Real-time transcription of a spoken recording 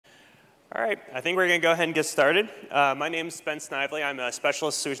All right, I think we're going to go ahead and get started. My name is Ben Snively. I'm a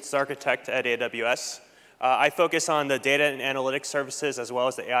Specialist Solutions Architect at AWS. I focus on the data and analytics services as well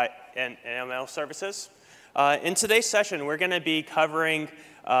as the AI and ML services. In today's session, we're going to be covering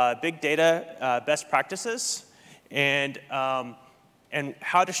big data best practices and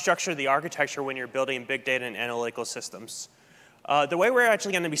how to structure the architecture when you're building big data and analytical systems. The way we're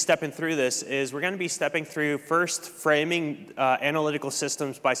actually going to be stepping through this is we're going to be stepping through first framing analytical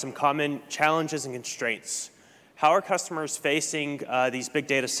systems by some common challenges and constraints. How are customers facing these big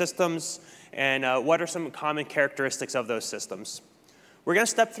data systems, and what are some common characteristics of those systems? We're going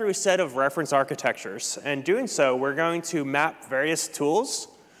to step through a set of reference architectures, and doing so, we're going to map various tools,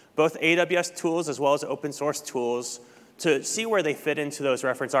 both AWS tools as well as open source tools, to see where they fit into those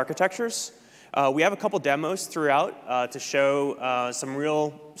reference architectures. We have a couple demos throughout to show some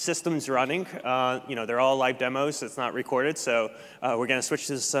real systems running. They're all live demos, so it's not recorded. So we're going to switch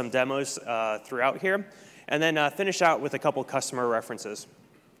to some demos throughout here, and then finish out with a couple customer references.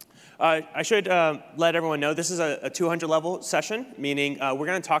 I should let everyone know this is a 200-level session, meaning we're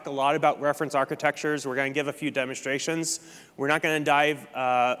going to talk a lot about reference architectures. We're going to give a few demonstrations. We're not going to dive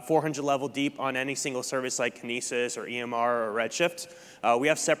 400-level deep on any single service like Kinesis or EMR or Redshift. We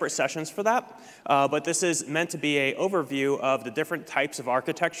have separate sessions for that, but this is meant to be an overview of the different types of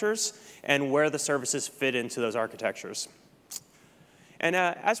architectures and where the services fit into those architectures. And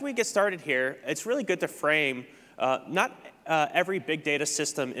as we get started here, it's really good to frame not every big data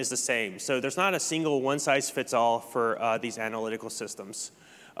system is the same. So there's not a single one-size-fits-all for these analytical systems.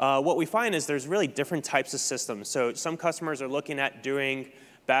 What we find is there's really different types of systems. So some customers are looking at doing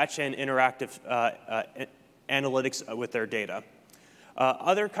batch and interactive analytics with their data.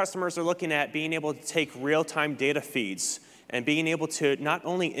 Other customers are looking at being able to take real-time data feeds and being able to not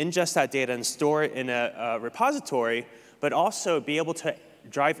only ingest that data and store it in a repository, but also be able to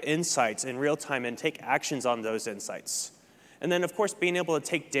drive insights in real time and take actions on those insights. And then, of course, being able to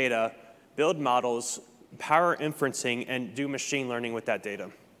take data, build models, power inferencing, and do machine learning with that data.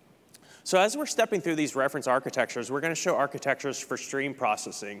 So as we're stepping through these reference architectures, we're going to show architectures for stream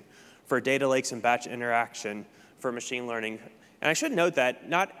processing, for data lakes and batch interaction, for machine learning. And I should note that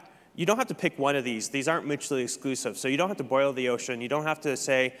you don't have to pick one of these. These aren't mutually exclusive. So you don't have to boil the ocean. You don't have to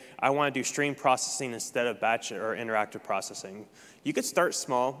say, I want to do stream processing instead of batch or interactive processing. You could start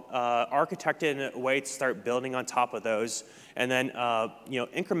small, architect it in a way to start building on top of those, and then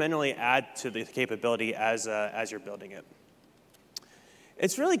incrementally add to the capability as you're building it.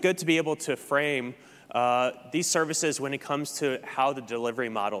 It's really good to be able to frame these services when it comes to how the delivery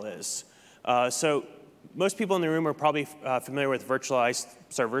model is. So most people in the room are probably familiar with virtualized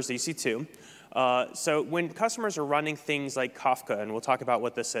servers, EC2. So when customers are running things like Kafka, and we'll talk about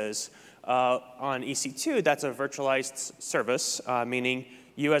what this is, on EC2, that's a virtualized service, meaning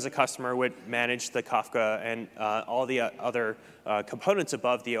you as a customer would manage the Kafka and all the other components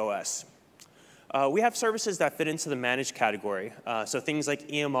above the OS. We have services that fit into the managed category. So things like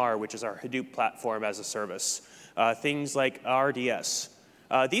EMR, which is our Hadoop platform as a service. Things like RDS.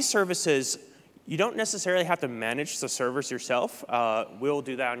 These services, you don't necessarily have to manage the servers yourself. We'll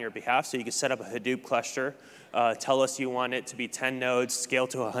do that on your behalf. So you can set up a Hadoop cluster, tell us you want it to be 10 nodes, scale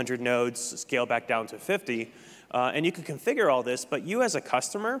to 100 nodes, scale back down to 50. And you can configure all this, but you as a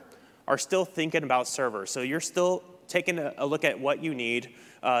customer are still thinking about servers. So you're still taking a look at what you need,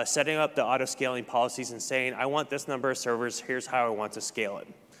 setting up the auto-scaling policies and saying, I want this number of servers, here's how I want to scale it.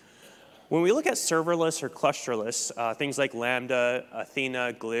 When we look at serverless or clusterless, things like Lambda,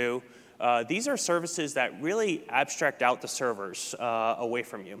 Athena, Glue, these are services that really abstract out the servers away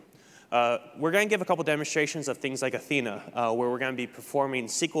from you. We're going to give a couple demonstrations of things like Athena, where we're going to be performing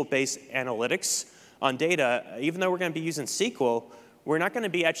SQL-based analytics on data. Even though we're going to be using SQL, we're not going to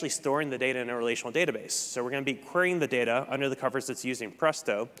be actually storing the data in a relational database. So we're going to be querying the data under the covers that's using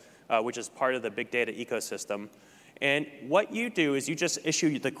Presto, which is part of the big data ecosystem. And what you do is you just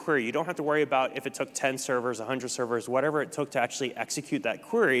issue the query. You don't have to worry about if it took 10 servers, 100 servers, whatever it took to actually execute that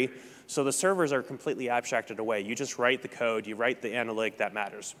query. So the servers are completely abstracted away. You just write the code. You write the analytic that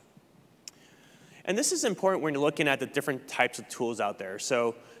matters. And this is important when you're looking at the different types of tools out there.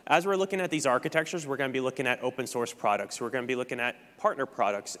 So as we're looking at these architectures, we're going to be looking at open source products. We're going to be looking at partner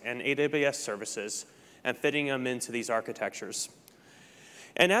products and AWS services and fitting them into these architectures.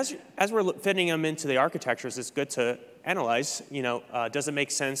 And as we're fitting them into the architectures, it's good to analyze, does it make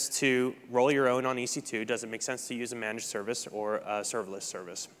sense to roll your own on EC2? Does it make sense to use a managed service or a serverless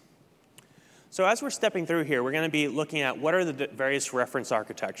service? So as we're stepping through here, we're going to be looking at what are the various reference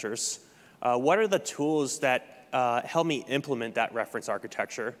architectures, what are the tools that help me implement that reference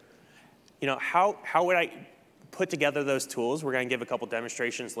architecture, how would I put together those tools. We're going to give a couple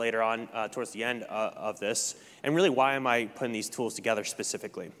demonstrations later on towards the end of this. And really, why am I putting these tools together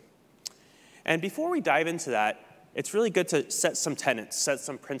specifically? And before we dive into that, it's really good to set some tenets, set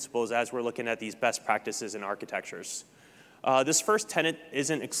some principles as we're looking at these best practices and architectures. This first tenet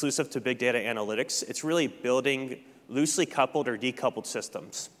isn't exclusive to big data analytics. It's really building loosely coupled or decoupled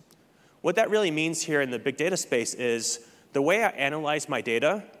systems. What that really means here in the big data space is the way I analyze my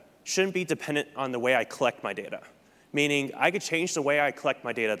data shouldn't be dependent on the way I collect my data. Meaning, I could change the way I collect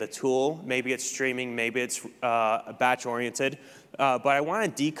my data, the tool, maybe it's streaming, maybe it's batch-oriented, but I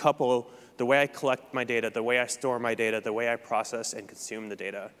want to decouple the way I collect my data, the way I store my data, the way I process and consume the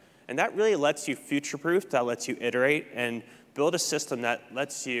data. And that really lets you future-proof, that lets you iterate, and build a system that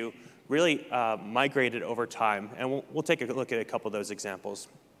lets you really migrate it over time. And we'll take a look at a couple of those examples.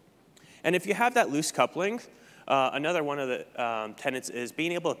 And if you have that loose coupling, another one of the tenets is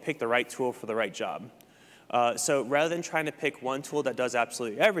being able to pick the right tool for the right job. So rather than trying to pick one tool that does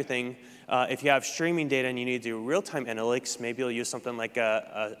absolutely everything, if you have streaming data and you need to do real-time analytics, maybe you'll use something like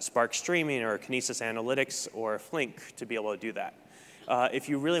a Spark Streaming or a Kinesis Analytics or a Flink to be able to do that. If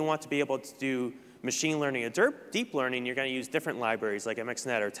you really want to be able to do machine learning or deep learning, you're going to use different libraries like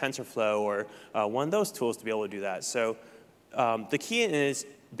MXNet or TensorFlow or one of those tools to be able to do that. So the key is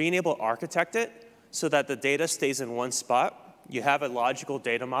being able to architect it so that the data stays in one spot. You have a logical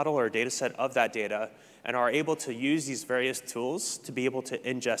data model or a data set of that data and are able to use these various tools to be able to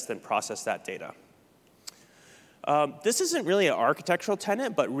ingest and process that data. This isn't really an architectural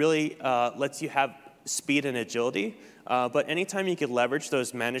tenet, but really lets you have speed and agility. But anytime you can leverage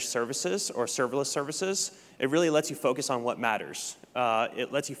those managed services or serverless services, it really lets you focus on what matters.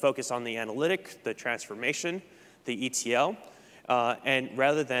 It lets you focus on the analytic, the transformation, the ETL, and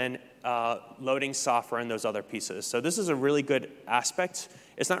rather than loading software and those other pieces. So this is a really good aspect.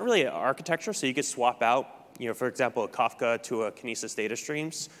 It's not really an architecture, so you could swap out, for example, a Kafka to a Kinesis data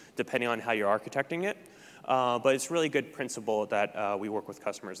streams, depending on how you're architecting it. But it's a really good principle that we work with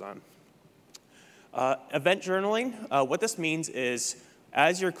customers on. Event journaling, what this means is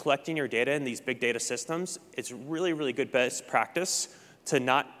as you're collecting your data in these big data systems, it's really, really good best practice to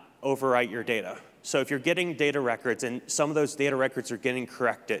not overwrite your data. So if you're getting data records and some of those data records are getting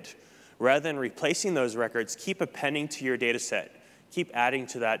corrected, rather than replacing those records, keep appending to your data set. Keep adding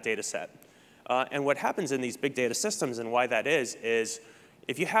to that data set. And what happens in these big data systems and why that is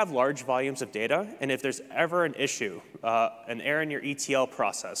if you have large volumes of data and if there's ever an issue, an error in your ETL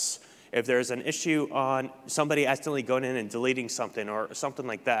process, if there's an issue on somebody accidentally going in and deleting something or something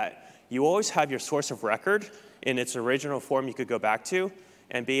like that, you always have your source of record in its original form you could go back to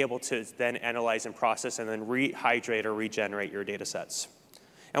and be able to then analyze and process and then rehydrate or regenerate your data sets.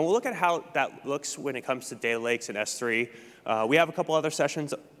 And we'll look at how that looks when it comes to data lakes and S3. We have a couple other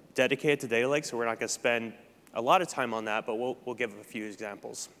sessions dedicated to data lakes, so we're not going to spend a lot of time on that, but we'll give a few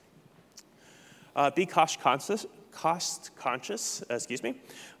examples. Be cost conscious, excuse me.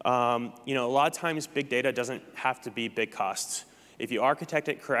 A lot of times big data doesn't have to be big costs. If you architect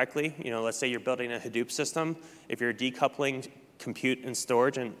it correctly, let's say you're building a Hadoop system, if you're decoupling compute and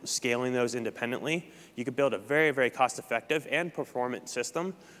storage and scaling those independently, you could build a very, very cost-effective and performant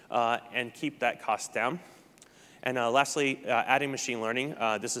system and keep that cost down. And lastly, adding machine learning.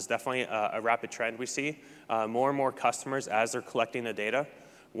 This is definitely a rapid trend we see. More and more customers, as they're collecting the data,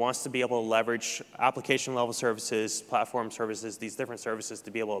 wants to be able to leverage application-level services, platform services, these different services to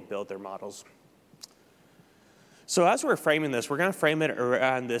be able to build their models. So as we're framing this, we're going to frame it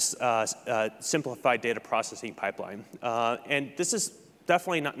around this simplified data processing pipeline. And this is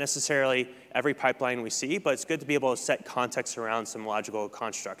definitely not necessarily every pipeline we see, but it's good to be able to set context around some logical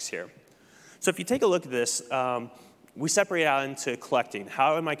constructs here. So if you take a look at this, we separate out into collecting.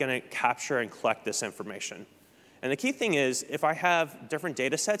 How am I going to capture and collect this information? And the key thing is, if I have different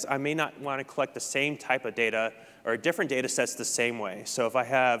data sets, I may not want to collect the same type of data or different data sets the same way. So if I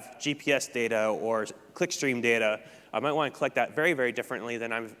have GPS data or clickstream data, I might want to collect that very, very differently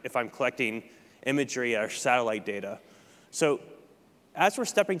than if I'm collecting imagery or satellite data. So as we're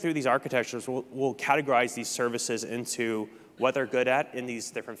stepping through these architectures, we'll categorize these services into what they're good at in these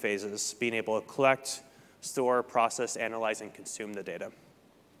different phases, being able to collect, store, process, analyze, and consume the data.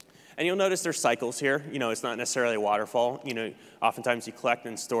 And you'll notice there's cycles here. It's not necessarily a waterfall. Oftentimes you collect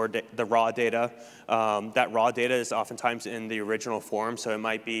and store the raw data. That raw data is oftentimes in the original form, so it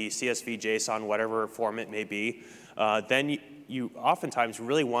might be CSV, JSON, whatever form it may be. Then you oftentimes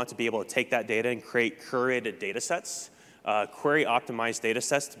really want to be able to take that data and create curated data sets, query optimized data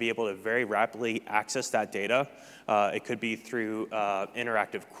sets to be able to very rapidly access that data. It could be through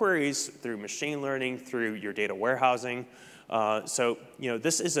interactive queries, through machine learning, through your data warehousing. So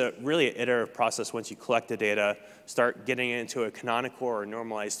this is a really iterative process once you collect the data, start getting it into a canonical or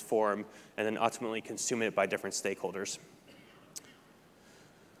normalized form, and then ultimately consume it by different stakeholders.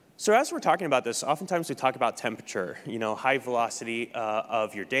 So as we're talking about this, oftentimes we talk about temperature, high velocity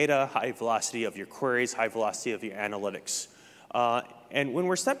of your data, high velocity of your queries, high velocity of your analytics. And when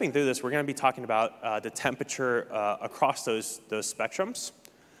we're stepping through this, we're going to be talking about the temperature across those spectrums.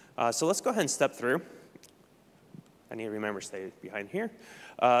 So let's go ahead and step through. I need to remember to stay behind here.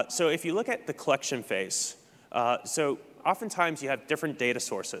 So if you look at the collection phase, so oftentimes you have different data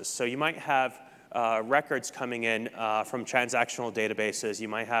sources. So you might have records coming in from transactional databases. You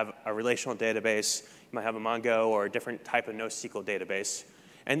might have a relational database. You might have a Mongo or a different type of NoSQL database.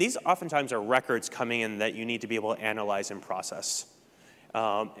 And these oftentimes are records coming in that you need to be able to analyze and process.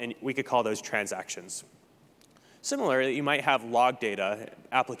 And we could call those transactions. Similarly, you might have log data,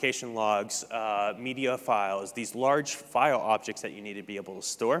 application logs, media files, these large file objects that you need to be able to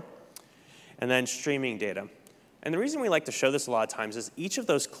store, and then streaming data. And the reason we like to show this a lot of times is each of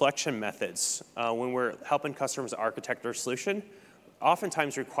those collection methods, when we're helping customers architect their solution,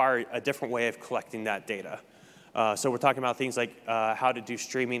 oftentimes require a different way of collecting that data. So we're talking about things like how to do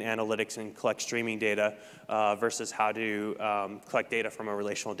streaming analytics and collect streaming data versus how to collect data from a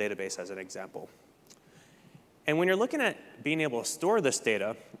relational database, as an example. And when you're looking at being able to store this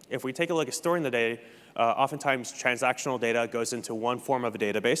data, if we take a look at storing the data, oftentimes transactional data goes into one form of a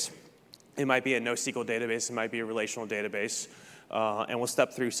database. It might be a NoSQL database, it might be a relational database, and we'll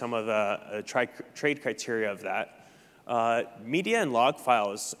step through some of the trade criteria of that. Media and log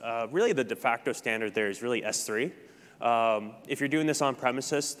files, really the de facto standard there is really S3. If you're doing this on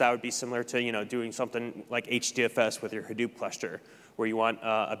premises, that would be similar to doing something like HDFS with your Hadoop cluster, where you want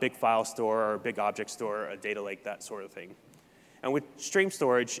a big file store or a big object store, a data lake, that sort of thing. And with stream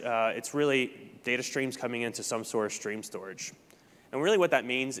storage, it's really data streams coming into some sort of stream storage. And really what that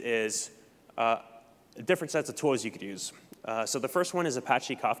means is different sets of tools you could use. So the first one is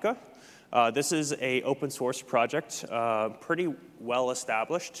Apache Kafka. This is an open source project, pretty well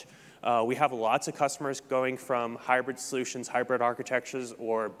established. We have lots of customers going from hybrid solutions, hybrid architectures,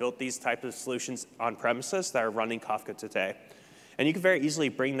 or built these types of solutions on premises that are running Kafka today. And you can very easily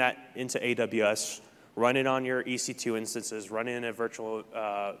bring that into AWS, run it on your EC2 instances, run it in a virtual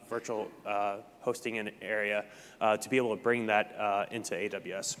hosting area to be able to bring that into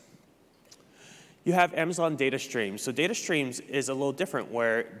AWS. You have Amazon Data Streams. So Data Streams is a little different,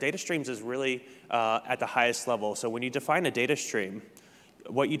 where Data Streams is really at the highest level. So when you define a data stream,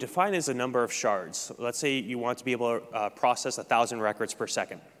 what you define is a number of shards. Let's say you want to be able to process 1,000 records per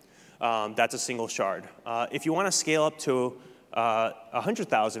second. That's a single shard. If you want to scale up to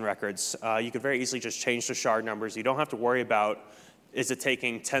 100,000 records, you could very easily just change the shard numbers. You don't have to worry about, is it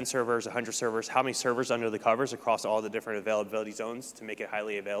taking 10 servers, 100 servers, how many servers under the covers across all the different availability zones to make it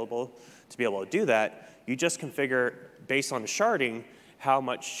highly available to be able to do that. You just configure, based on the sharding, how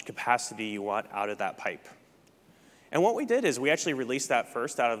much capacity you want out of that pipe. And what we did is we actually released that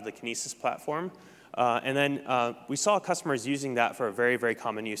first out of the Kinesis platform. And then we saw customers using that for a very, very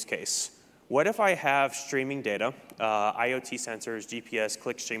common use case. What if I have streaming data, IoT sensors, GPS,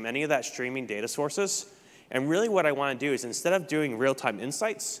 clickstream, any of that streaming data sources? And really what I want to do is, instead of doing real-time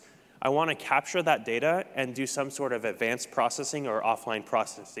insights, I want to capture that data and do some sort of advanced processing or offline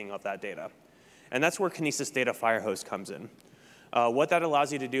processing of that data. And that's where Kinesis Data Firehose comes in. What that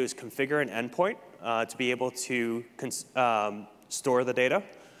allows you to do is configure an endpoint to be able to store the data.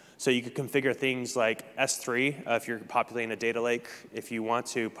 So you could configure things like S3 if you're populating a data lake. If you want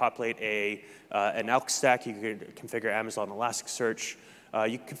to populate an Elk stack, you could configure Amazon Elasticsearch.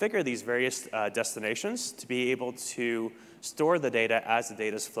 You can configure these various destinations to be able to store the data as the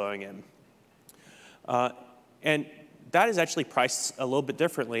data is flowing in. And that is actually priced a little bit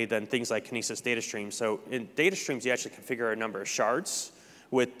differently than things like Kinesis Data Streams. So in data streams, you actually configure a number of shards.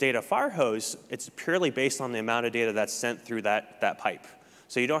 With Data Firehose, it's purely based on the amount of data that's sent through that pipe.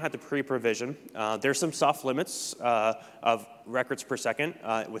 So you don't have to pre-provision. There's some soft limits of records per second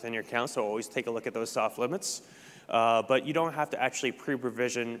within your account, so always take a look at those soft limits. But you don't have to actually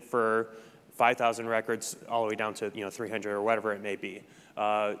pre-provision for 5,000 records all the way down to 300 or whatever it may be.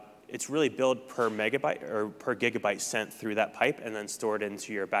 It's really billed per megabyte or per gigabyte sent through that pipe and then stored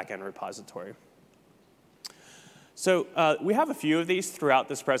into your backend repository. So we have a few of these throughout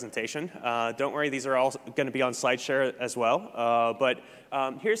this presentation. Don't worry, these are all going to be on SlideShare as well. But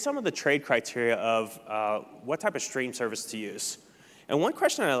here's some of the trade criteria of what type of stream service to use. And one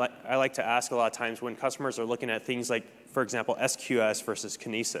question I like to ask a lot of times when customers are looking at things like, for example, SQS versus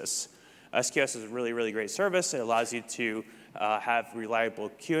Kinesis. SQS is a really, really great service. It allows you to have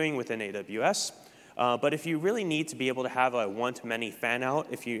reliable queuing within AWS. But if you really need to be able to have a one-to-many fan-out,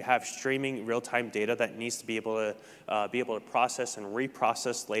 if you have streaming real-time data that needs to be able to process and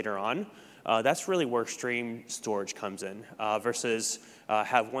reprocess later on, that's really where stream storage comes in, versus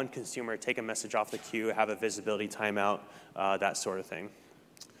have one consumer take a message off the queue, have a visibility timeout, that sort of thing.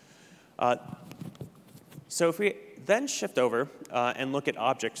 So if we then shift over and look at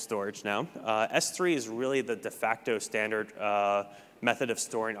object storage now, S3 is really the de facto standard method of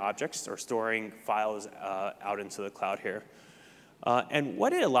storing objects or storing files out into the cloud here. And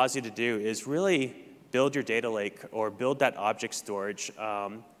what it allows you to do is really build your data lake or build that object storage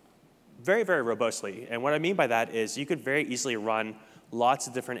very, very robustly. And what I mean by that is you could very easily run lots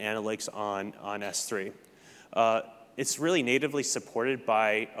of different analytics on S3. It's really natively supported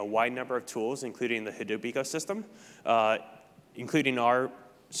by a wide number of tools, including the Hadoop ecosystem, including our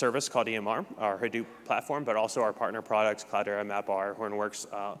service called EMR, our Hadoop platform, but also our partner products, Cloudera, MapR, Hornworks.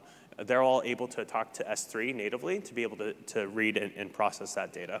 They're all able to talk to S3 natively to be able to read and process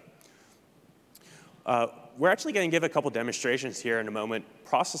that data. We're actually going to give a couple demonstrations here in a moment,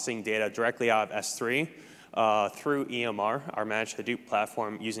 processing data directly out of S3 through EMR, our managed Hadoop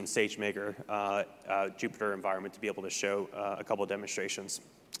platform, using SageMaker Jupyter environment to be able to show a couple demonstrations.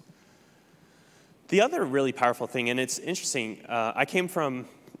 The other really powerful thing, and it's interesting, I came from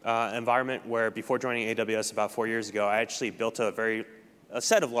an environment where before joining AWS about 4 years ago, I actually built a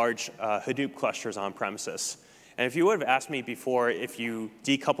set of large Hadoop clusters on premises. And if you would have asked me before if you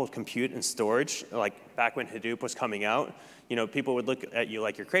decoupled compute and storage, like back when Hadoop was coming out, people would look at you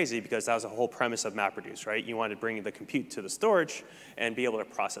like you're crazy because that was the whole premise of MapReduce, right? You wanted to bring the compute to the storage and be able to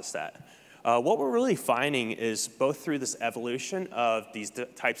process that. What we're really finding is both through this evolution of these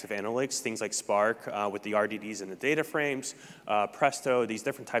types of analytics, things like Spark with the RDDs and the data frames, Presto, these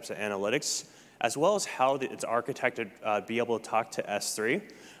different types of analytics, as well as how it's architected to be able to talk to S3,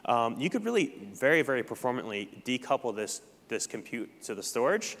 you could really very, very performantly decouple this compute to the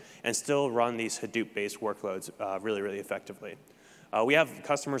storage and still run these Hadoop-based workloads really, really effectively. We have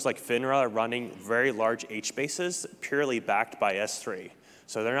customers like FINRA running very large HBases purely backed by S3.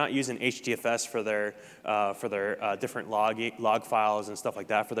 So they're not using HDFS for their different log files and stuff like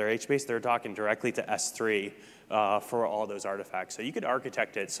that for their HBase. They're talking directly to S3 for all those artifacts. So you could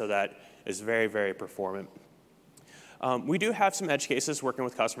architect it so that it's very, very performant. We do have some edge cases working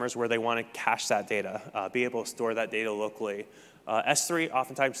with customers where they want to cache that data, be able to store that data locally. S3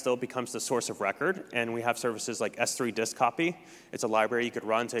 oftentimes still becomes the source of record, and we have services like S3 Disk Copy. It's a library you could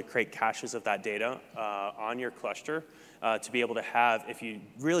run to create caches of that data on your cluster to be able to have, if you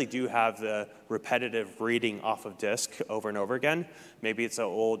really do have the repetitive reading off of disk over and over again, maybe it's an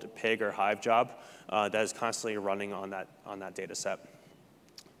old Pig or Hive job that is constantly running on that data set.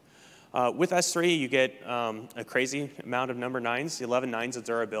 With S3, you get a crazy amount of number nines, 11 nines of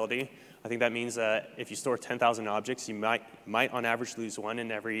durability. I think that means that if you store 10,000 objects, you might on average lose one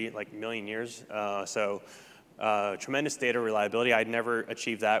in every million years. So tremendous data reliability. I'd never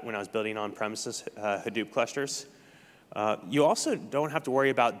achieved that when I was building on-premises Hadoop clusters. You also don't have to worry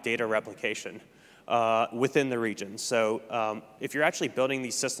about data replication within the region. So if you're actually building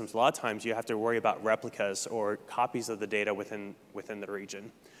these systems, a lot of times you have to worry about replicas or copies of the data within the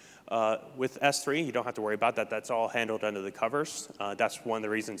region. With S3, you don't have to worry about that. That's all handled under the covers. That's one of the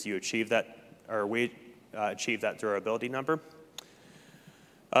reasons you achieve that, or we achieve that durability number.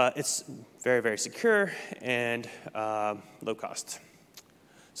 It's very, very secure and low cost.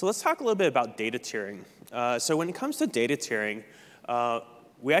 So let's talk a little bit about data tiering. So when it comes to data tiering,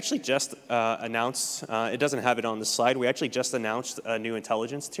 we actually just announced, it doesn't have it on the slide, we actually just announced a new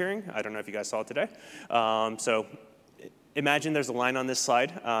intelligence tiering. I don't know if you guys saw it today. So imagine there's a line on this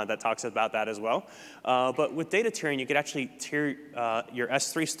slide that talks about that as well. But with data tiering, you could actually tier your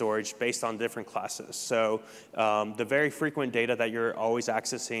S3 storage based on different classes. So the very frequent data that you're always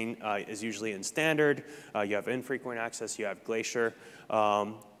accessing is usually in standard. You have infrequent access, you have Glacier.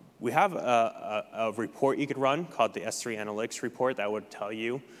 We have a report you could run called the S3 Analytics report that would tell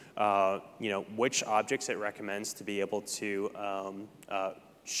you, which objects it recommends to be able to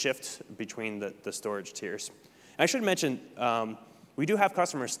shift between the storage tiers. I should mention, we do have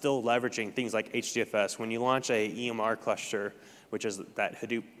customers still leveraging things like HDFS. When you launch a EMR cluster, which is that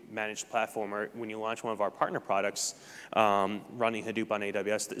Hadoop managed platform, or when you launch one of our partner products running Hadoop on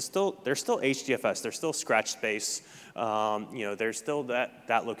AWS, there's still HDFS, there's still Scratch space, there's still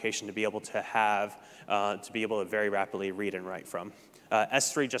that location to be able to have, to be able to very rapidly read and write from.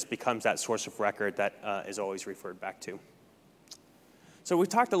 S3 just becomes that source of record that is always referred back to. So we've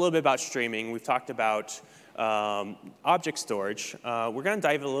talked a little bit about streaming, we've talked about object storage. We're going to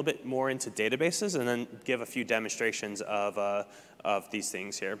dive a little bit more into databases and then give a few demonstrations of these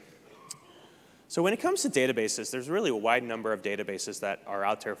things here. So when it comes to databases, there's really a wide number of databases that are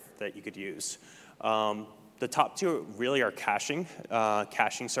out there that you could use. The top two really are caching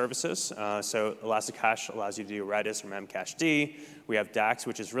services. So Elasticache allows you to do Redis or Memcached. We have DAX,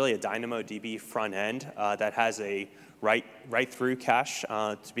 which is really a DynamoDB front end that has a write-through cache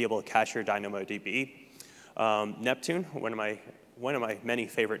to be able to cache your DynamoDB. Neptune, one of my many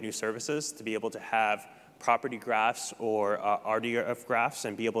favorite new services, to be able to have property graphs or RDF graphs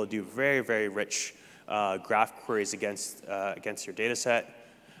and be able to do very, very rich graph queries against your data set.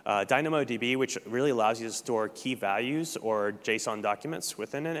 DynamoDB, which really allows you to store key values or JSON documents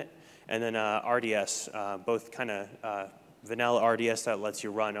within it. And then RDS, both kind of vanilla RDS that lets you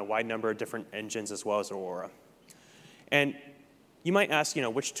run a wide number of different engines as well as Aurora. And you might ask,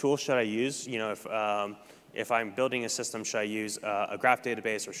 which tool should I use? If I'm building a system, should I use a graph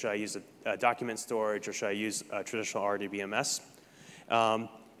database, or should I use a document storage, or should I use a traditional RDBMS? And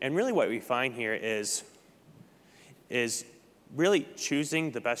really what we find here is really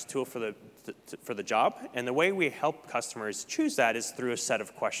choosing the best tool for the job. And the way we help customers choose that is through a set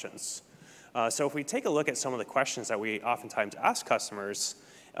of questions. So if we take a look at some of the questions that we oftentimes ask customers,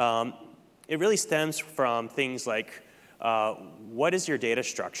 it really stems from things like, what is your data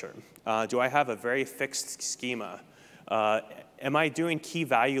structure? Do I have a very fixed schema? Am I doing key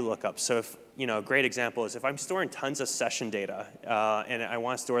value lookups? So if, a great example is if I'm storing tons of session data and I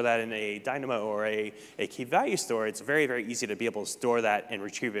want to store that in a Dynamo or a key value store, it's very, very easy to be able to store that and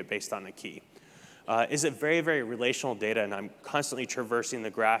retrieve it based on a key. Is it very, very relational data and I'm constantly traversing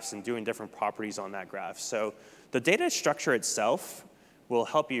the graphs and doing different properties on that graph? So the data structure itself will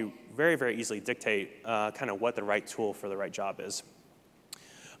help you very, very easily dictate kind of what the right tool for the right job is.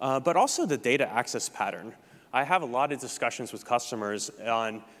 But also the data access pattern. I have a lot of discussions with customers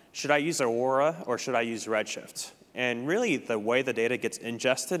on, should I use Aurora or should I use Redshift? And really, the way the data gets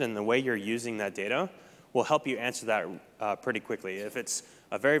ingested and the way you're using that data will help you answer that pretty quickly. If it's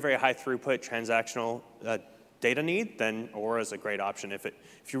a very, very high throughput transactional data need, then Aurora is a great option. If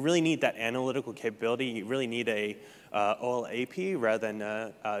you really need that analytical capability, you really need a OLAP rather than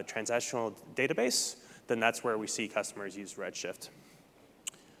a transactional database, then that's where we see customers use Redshift.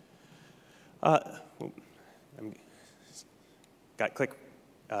 I'm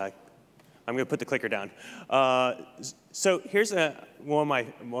going to put the clicker down. So here's one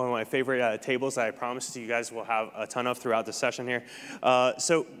of my favorite tables that I promised you guys will have a ton of throughout the session here.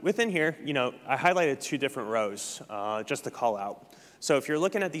 So within here, I highlighted two different rows just to call out. So if you're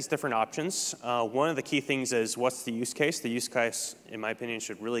looking at these different options, one of the key things is what's the use case? The use case, in my opinion,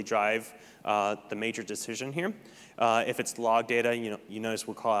 should really drive the major decision here. If it's log data, you notice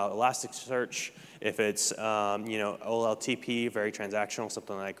we'll call out Elasticsearch. If it's OLTP, very transactional,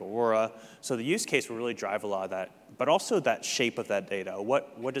 something like Aurora. So the use case will really drive a lot of that, but also that shape of that data.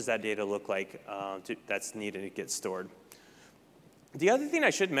 What does that data look like that's needed to get stored? The other thing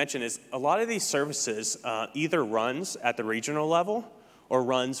I should mention is a lot of these services either runs at the regional level or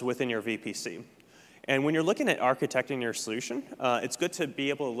runs within your VPC. And when you're looking at architecting your solution, it's good to be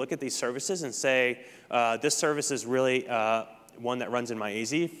able to look at these services and say, this service is really one that runs in my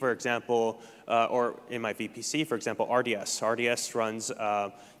AZ, for example, or in my VPC, for example, RDS. RDS runs,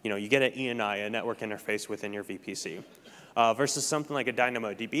 you get an ENI, a network interface within your VPC. Versus something like a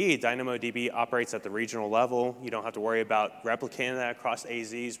DynamoDB. DynamoDB operates at the regional level. You don't have to worry about replicating that across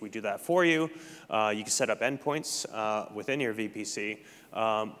AZs. We do that for you. You can set up endpoints within your VPC.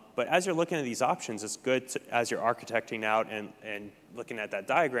 But as you're looking at these options, it's good to, as you're architecting out and looking at that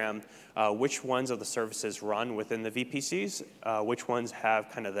diagram, which ones of the services run within the VPCs, which ones have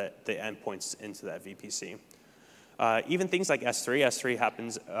kind of the endpoints into that VPC. Even things like S3.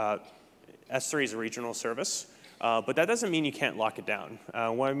 S3 is a regional service. But that doesn't mean you can't lock it down.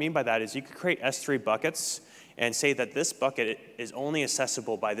 What I mean by that is you could create S3 buckets and say that this bucket is only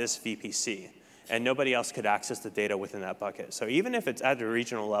accessible by this VPC, and nobody else could access the data within that bucket. So even if it's at a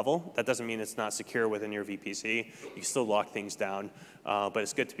regional level, that doesn't mean it's not secure within your VPC. You can still lock things down, but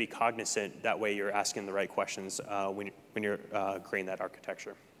it's good to be cognizant. That way you're asking the right questions when you're creating that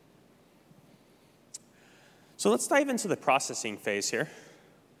architecture. So let's dive into the processing phase here.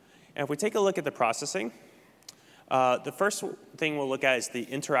 And if we take a look at the processing, the first thing we'll look at is the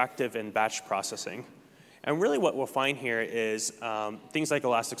interactive and batch processing. And really what we'll find here is things like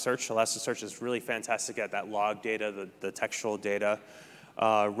Elasticsearch. Elasticsearch is really fantastic at that log data, the textual data.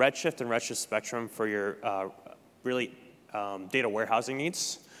 Redshift and Redshift Spectrum for your really data warehousing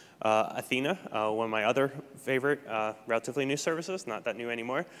needs. Athena, one of my other favorite relatively new services, not that new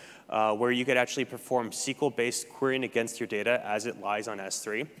anymore, where you could actually perform SQL-based querying against your data as it lies on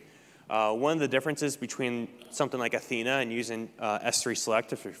S3. One of the differences between something like Athena and using S3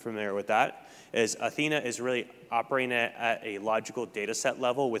 Select, if you're familiar with that, is Athena is really operating at a logical data set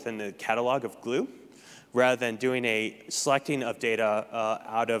level within the catalog of Glue, rather than doing a selecting of data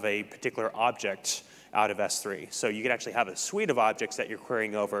out of a particular object out of S3. So you could actually have a suite of objects that you're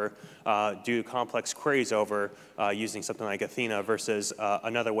querying over, do complex queries over using something like Athena versus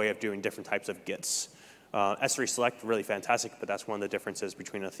another way of doing different types of gets. S3 Select, really fantastic, but that's one of the differences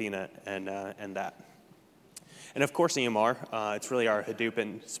between Athena and that. And of course, EMR, it's really our Hadoop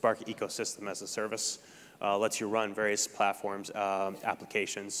and Spark ecosystem as a service. Lets you run various platforms,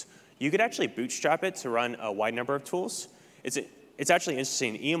 applications. You could actually bootstrap it to run a wide number of tools. It's actually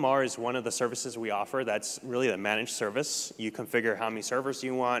interesting. EMR is one of the services we offer that's really a managed service. You configure how many servers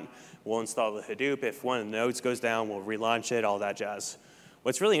you want. We'll install the Hadoop. If one of the nodes goes down, we'll relaunch it, all that jazz.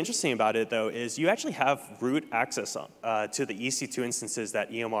 What's really interesting about it, though, is you actually have root access to the EC2 instances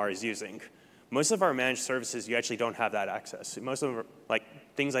that EMR is using. Most of our managed services, you actually don't have that access. Most of them, like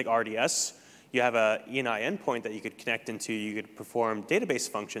things like RDS, you have a ENI endpoint that you could connect into. You could perform database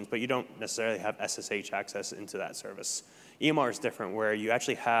functions, but you don't necessarily have SSH access into that service. EMR is different, where you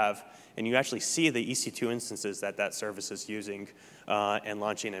actually have, and you actually see the EC2 instances that that service is using and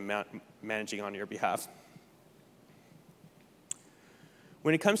launching and managing on your behalf.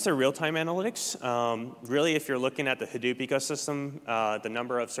 When it comes to real-time analytics, really if you're looking at the Hadoop ecosystem, the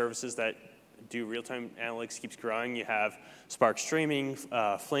number of services that do real-time analytics keeps growing. You have Spark Streaming,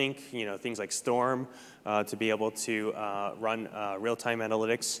 Flink, things like Storm to be able to run real-time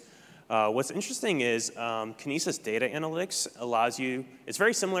analytics. What's interesting is Kinesis Data Analytics allows you, it's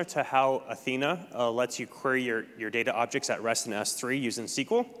very similar to how Athena lets you query your data objects at rest in S3 using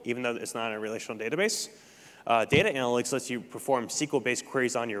SQL, even though it's not a relational database. Data Analytics lets you perform SQL-based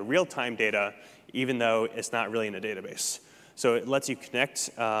queries on your real-time data, even though it's not really in a database. So it lets you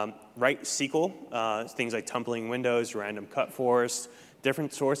connect, write SQL, things like tumbling windows, random cut forest,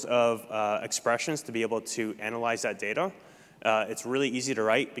 different sorts of expressions to be able to analyze that data. It's really easy to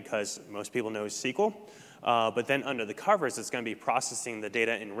write because most people know SQL. But then under the covers, it's going to be processing the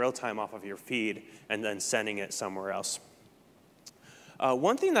data in real time off of your feed and then sending it somewhere else.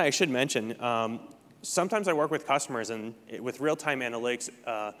 One thing that I should mention, sometimes I work with customers, and with real-time analytics,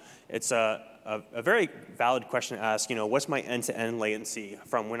 it's a very valid question to ask, what's my end-to-end latency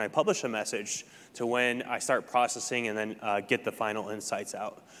from when I publish a message to when I start processing and then get the final insights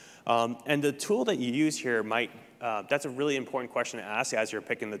out? And the tool that you use here that's a really important question to ask as you're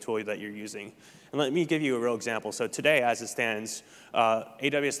picking the tool that you're using. And let me give you a real example. So today, as it stands,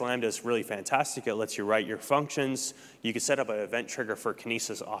 AWS Lambda is really fantastic. It lets you write your functions. You can set up an event trigger for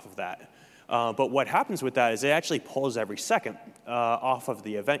Kinesis off of that. But what happens with that is it actually pulls every second off of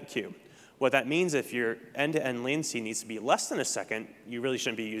the event queue. What that means, if your end-to-end latency needs to be less than a second, you really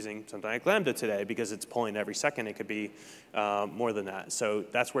shouldn't be using something like Lambda today because it's pulling every second. It could be more than that. So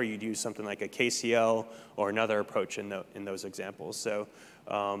that's where you'd use something like a KCL or another approach in those examples. So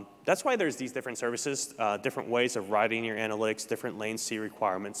that's why there's these different services, different ways of writing your analytics, different latency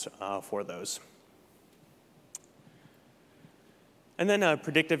requirements for those. And then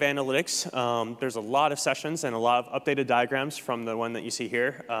predictive analytics. There's a lot of sessions and a lot of updated diagrams from the one that you see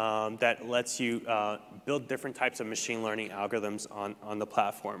here that lets you build different types of machine learning algorithms on the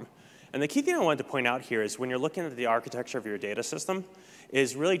platform. And the key thing I wanted to point out here is when you're looking at the architecture of your data system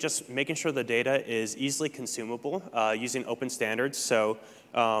is really just making sure the data is easily consumable using open standards. So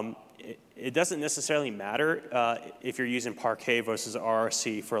it doesn't necessarily matter if you're using Parquet versus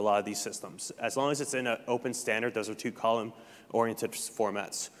RRC for a lot of these systems. As long as it's in an open standard, those are two column-oriented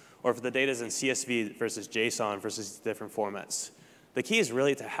formats. Or if the data is in CSV versus JSON versus different formats. The key is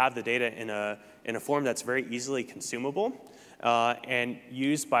really to have the data in a form that's very easily consumable and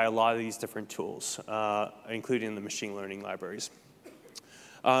used by a lot of these different tools, including the machine learning libraries.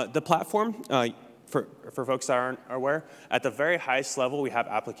 The platform, for folks that aren't aware, at the very highest level, we have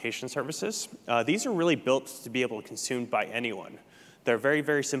application services. These are really built to be able to be consumed by anyone. They're very,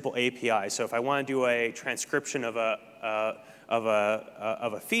 very simple APIs. So if I want to do a transcription of a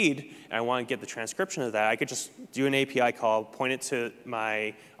feed, and I want to get the transcription of that, I could just do an API call, point it to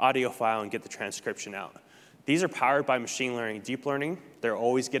my audio file, and get the transcription out. These are powered by machine learning and deep learning. They're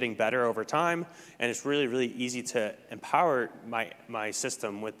always getting better over time, and it's really, really easy to empower my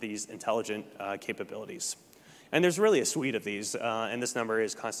system with these intelligent capabilities. And there's really a suite of these, and this number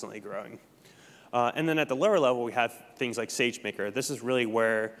is constantly growing. And then at the lower level, we have things like SageMaker. This is really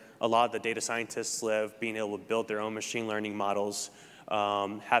where a lot of the data scientists live, being able to build their own machine learning models,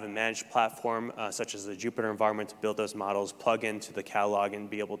 have a managed platform such as the Jupyter environment to build those models, plug into the catalog, and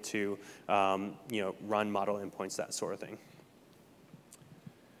be able to run model endpoints, that sort of thing.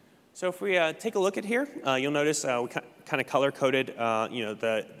 So if we take a look at here, you'll notice we kind of color-coded,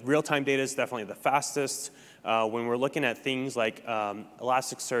 the real-time data is definitely the fastest. When we're looking at things like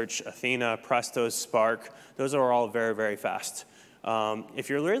Elasticsearch, Athena, Presto, Spark, those are all very, very fast. If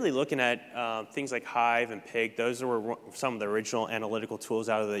you're really looking at things like Hive and Pig, those were some of the original analytical tools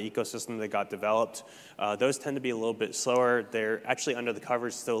out of the ecosystem that got developed. Those tend to be a little bit slower. They're actually under the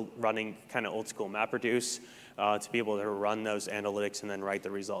covers still running kind of old school MapReduce to be able to run those analytics and then write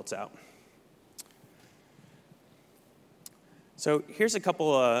the results out. So here's a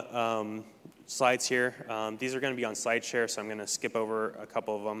couple of slides here. These are going to be on SlideShare, so I'm going to skip over a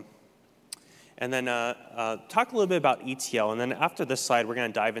couple of them. And then talk a little bit about ETL. And then after this slide, we're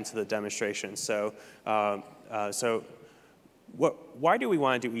going to dive into the demonstration. So, why do we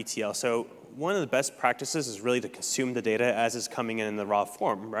want to do ETL? So one of the best practices is really to consume the data as it's coming in the raw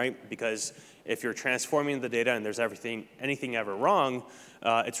form, right? Because if you're transforming the data and there's anything ever wrong,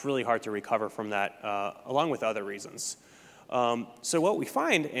 it's really hard to recover from that, along with other reasons. So what we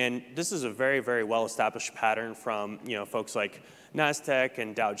find, and this is a very, very well-established pattern from folks like NASDAQ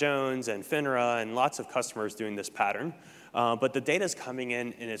and Dow Jones and FINRA and lots of customers doing this pattern, but the data is coming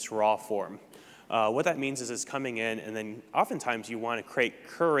in its raw form. What that means is it's coming in, and then oftentimes you want to create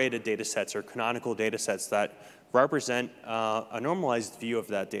curated data sets or canonical data sets that represent a normalized view of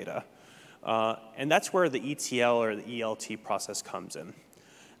that data. And that's where the ETL or the ELT process comes in.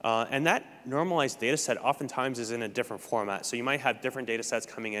 And that normalized data set oftentimes is in a different format. So you might have different data sets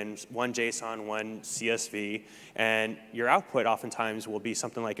coming in, one JSON, one CSV, and your output oftentimes will be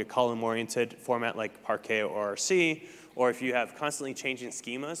something like a column-oriented format like Parquet or ORC, or if you have constantly changing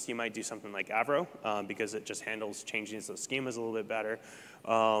schemas, you might do something like Avro, because it just handles changing those schemas a little bit better.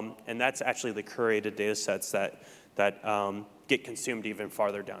 And that's actually the curated data sets that get consumed even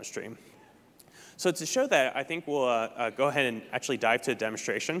farther downstream. So to show that, I think we'll go ahead and actually dive to a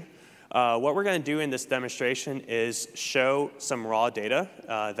demonstration. What we're going to do in this demonstration is show some raw data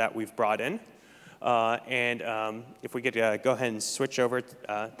that we've brought in. And if we could go ahead and switch over,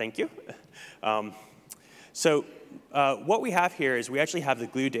 thank you. So what we have here is we actually have the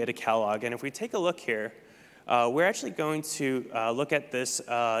Glue data catalog. And if we take a look here, we're actually going to look at this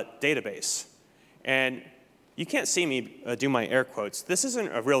database. And you can't see me do my air quotes. This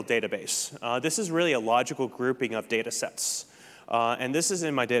isn't a real database. This is really a logical grouping of data sets. And this is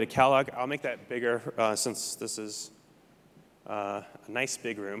in my data catalog. I'll make that bigger since this is a nice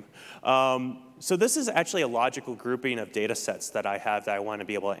big room. So this is actually a logical grouping of data sets that I have that I want to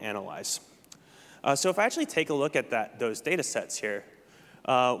be able to analyze. So if I actually take a look at those data sets here,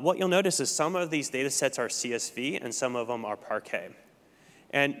 what you'll notice is some of these data sets are CSV and some of them are Parquet.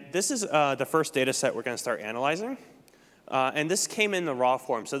 And this is the first data set we're going to start analyzing. And this came in the raw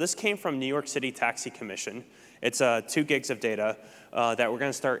form. So this came from New York City Taxi Commission. It's 2 gigs of data that we're going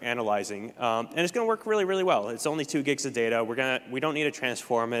to start analyzing. And it's going to work really, really well. It's only 2 gigs of data. We don't need to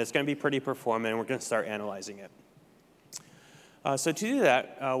transform it. It's going to be pretty performant, and we're going to start analyzing it. So to do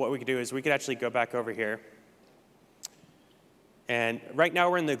that, what we could do is we could actually go back over here. And right now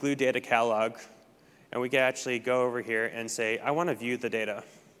we're in the Glue data catalog. And we can actually go over here and say, I want to view the data.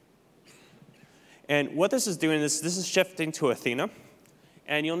 And what this is doing is this is shifting to Athena.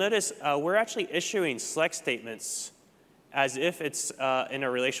 And you'll notice we're actually issuing select statements as if it's in a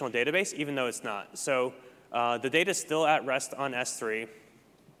relational database, even though it's not. So the data is still at rest on S3.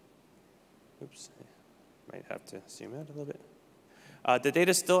 Oops, might have to zoom out a little bit. The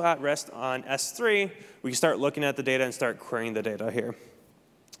data is still at rest on S3. We can start looking at the data and start querying the data here.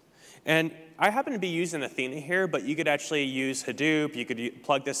 And I happen to be using Athena here, but you could actually use Hadoop. You could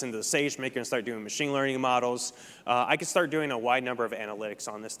plug this into the SageMaker and start doing machine learning models. I could start doing a wide number of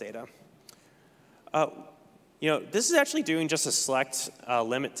analytics on this data. This is actually doing just a select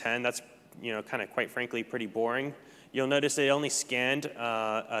limit 10. That's kind of quite frankly pretty boring. You'll notice it only scanned 2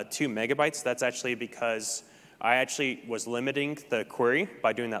 megabytes. That's actually because I actually was limiting the query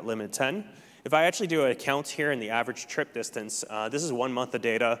by doing that limit 10. If I actually do a count here in the average trip distance, this is 1 month of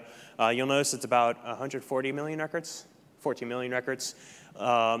data. You'll notice it's about 140 million records, 14 million records.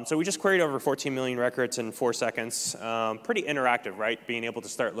 So we just queried over 14 million records in 4 seconds. Pretty interactive, right? Being able to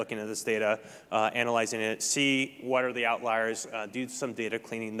start looking at this data, analyzing it, see what are the outliers, do some data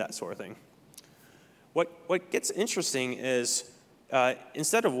cleaning, that sort of thing. What gets interesting is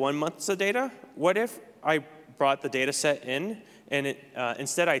instead of 1 month's of data, what if I brought the data set in and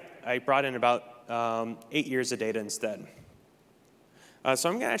instead I brought in about 8 years of data instead. So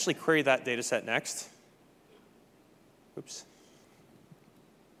I'm going to actually query that data set next. Oops.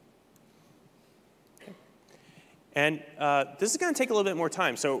 Okay. And this is going to take a little bit more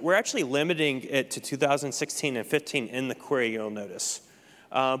time. So we're actually limiting it to 2016 and 15 in the query, you'll notice.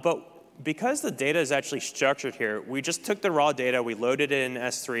 But because the data is actually structured here, we just took the raw data, we loaded it in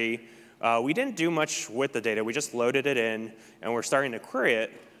S3. We didn't do much with the data. We just loaded it in, and we're starting to query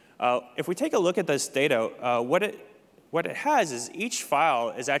it. If we take a look at this data, what it has is each file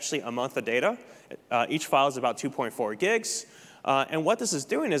is actually a month of data. Each file is about 2.4 gigs. And what this is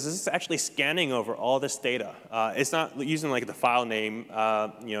doing is this is actually scanning over all this data. It's not using like the file name,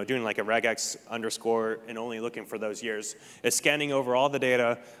 doing like a regex underscore and only looking for those years. It's scanning over all the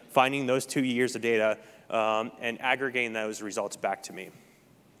data, finding those 2 years of data, and aggregating those results back to me.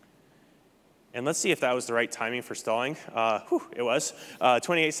 And let's see if that was the right timing for stalling. It was.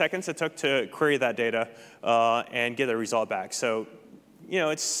 28 seconds it took to query that data and get the result back. So,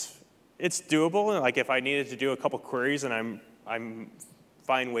 it's doable. Like if I needed to do a couple queries and I'm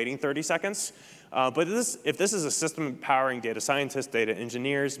fine waiting 30 seconds. But if this is a system powering data scientists, data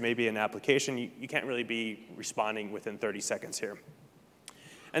engineers, maybe an application, you can't really be responding within 30 seconds here.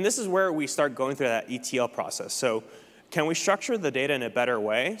 And this is where we start going through that ETL process. So can we structure the data in a better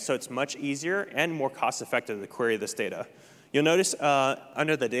way so it's much easier and more cost-effective to query this data? You'll notice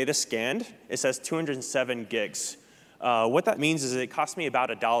under the data scanned, it says 207 gigs. What that means is it cost me about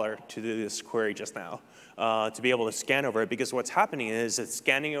 $1 to do this query just now, to be able to scan over it, because what's happening is it's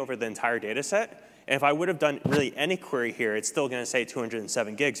scanning over the entire data set. And if I would have done really any query here, it's still going to say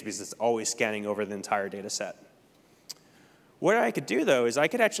 207 gigs because it's always scanning over the entire data set. What I could do, though, is I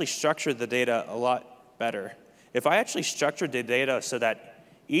could actually structure the data a lot better. If I actually structured the data so that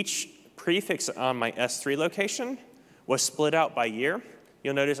each prefix on my S3 location was split out by year,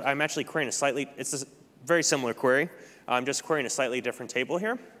 you'll notice I'm actually querying it's a very similar query. I'm just querying a slightly different table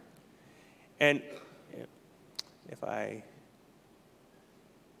here. And if I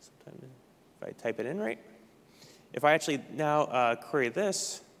type it in right, if I actually now query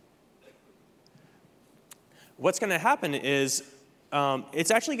this, what's going to happen is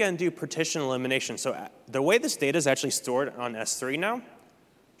it's actually going to do partition elimination. So the way this data is actually stored on S3 now,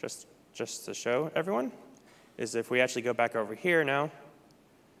 just to show everyone, is if we actually go back over here now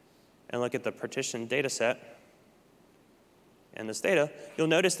and look at the partition data set and this data, you'll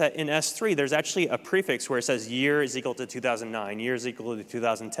notice that in S3, there's actually a prefix where it says year is equal to 2009, year is equal to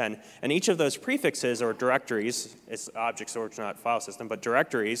 2010. And each of those prefixes, or directories, it's object storage, not file system, but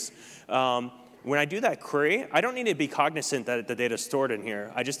directories, when I do that query, I don't need to be cognizant that the data is stored in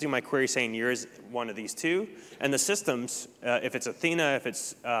here. I just do my query saying year is one of these two. And the systems, if it's Athena, if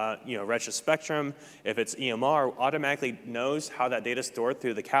it's Redshift Spectrum, if it's EMR, automatically knows how that data is stored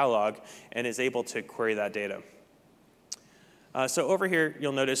through the catalog and is able to query that data. So over here,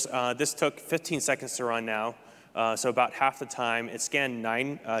 you'll notice this took 15 seconds to run now. So about half the time. It scanned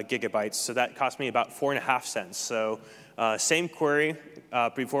 9 gigabytes, so that cost me about 4.5 cents. So same query,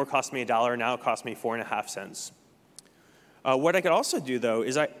 before it cost me $1, now it cost me 4.5 cents. What I could also do, though,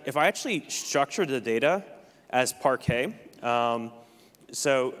 is if I actually structure the data as Parquet, Parquet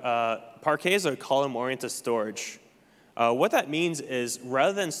is a column-oriented storage. What that means is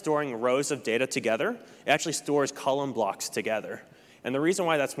rather than storing rows of data together, it actually stores column blocks together. And the reason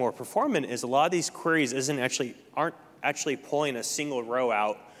why that's more performant is a lot of these queries aren't actually pulling a single row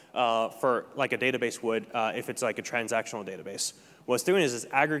out for like a database would if it's like a transactional database. What it's doing is it's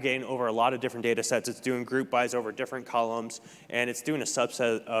aggregating over a lot of different data sets. It's doing group bys over different columns, and it's doing a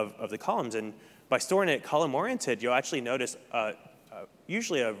subset of the columns. And by storing it column-oriented, you'll actually notice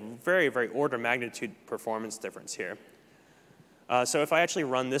usually a very, very order of magnitude performance difference here. So if I actually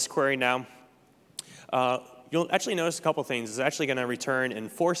run this query now, you'll actually notice a couple things. It's actually going to return in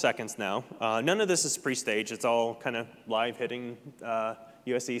 4 seconds now. None of this is pre-staged. It's all kind of live hitting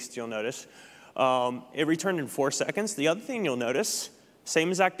US East, you'll notice. It returned in 4 seconds. The other thing you'll notice, same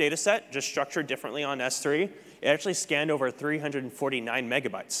exact data set, just structured differently on S3. It actually scanned over 349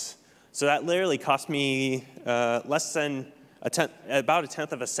 megabytes. So that literally cost me less than about a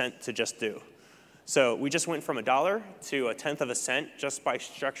tenth of a cent to just do. So we just went from $1 to a tenth of a cent just by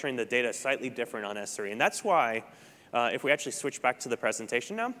structuring the data slightly different on S3. And that's why, if we actually switch back to the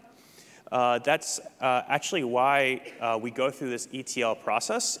presentation now, that's actually why we go through this ETL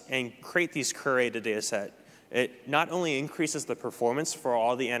process and create these curated data set. It not only increases the performance for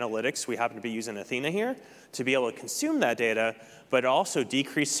all the analytics, we happen to be using Athena here, to be able to consume that data, but it also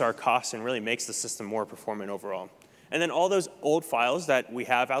decreases our costs and really makes the system more performant overall. And then all those old files that we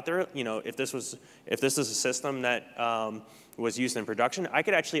have out there, if this is a system that was used in production, I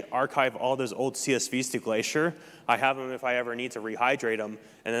could actually archive all those old CSVs to Glacier. I have them if I ever need to rehydrate them,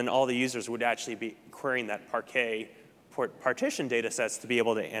 and then all the users would actually be querying that Parquet partition data sets to be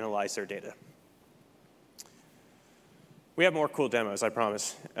able to analyze their data. We have more cool demos, I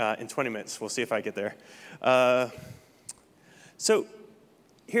promise. In 20 minutes, we'll see if I get there. So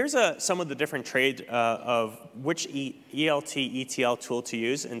here's some of the different trades of which ELT, ETL tool to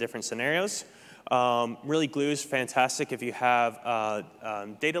use in different scenarios. Really, Glue is fantastic if you have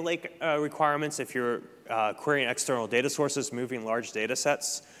data lake requirements, if you're querying external data sources, moving large data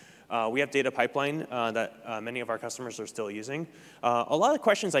sets. We have Data Pipeline that many of our customers are still using. A lot of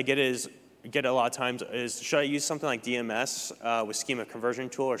questions I get a lot of times is, should I use something like DMS with schema conversion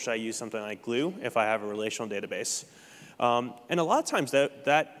tool, or should I use something like Glue if I have a relational database? And a lot of times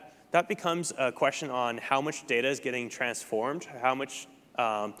that becomes a question on how much data is getting transformed, how much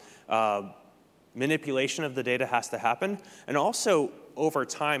manipulation of the data has to happen, and also over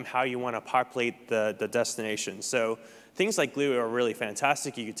time how you want to populate the destination. So things like Glue are really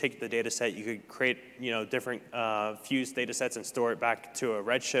fantastic. You could take the data set, you could create different fused data sets and store it back to a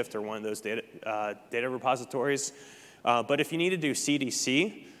Redshift or one of those data repositories. But if you need to do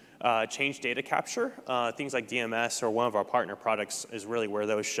CDC, change data capture, things like DMS or one of our partner products is really where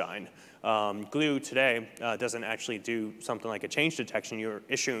those shine. Glue today doesn't actually do something like a change detection. You're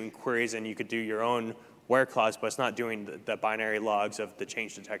issuing queries and you could do your own where clause, but it's not doing the binary logs of the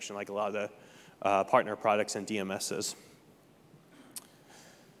change detection like a lot of the partner products and DMSs.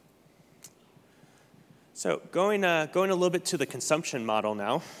 So going a little bit to the consumption model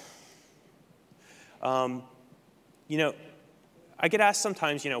now. I get asked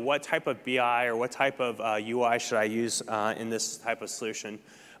sometimes, what type of BI or what type of UI should I use in this type of solution?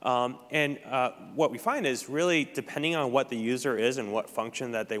 And what we find is really depending on what the user is and what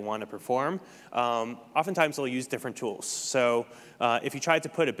function that they want to perform, oftentimes they'll use different tools. So if you tried to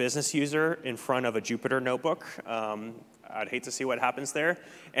put a business user in front of a Jupyter notebook, I'd hate to see what happens there.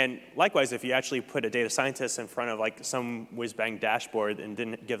 And likewise, if you actually put a data scientist in front of like some whiz-bang dashboard and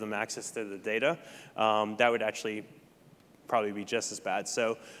didn't give them access to the data, that would actually probably be just as bad.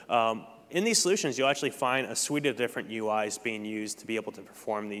 So in these solutions, you'll actually find a suite of different UIs being used to be able to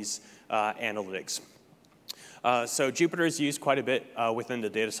perform these analytics. So Jupyter is used quite a bit within the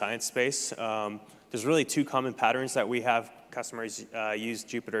data science space. There's really two common patterns that we have customers use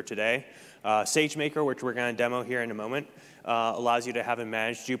Jupyter today. SageMaker, which we're going to demo here in a moment, allows you to have a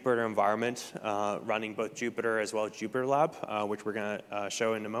managed Jupyter environment running both Jupyter as well as Jupyter Lab, which we're going to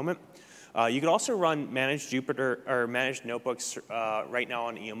show in a moment. You could also run managed Jupyter or managed notebooks right now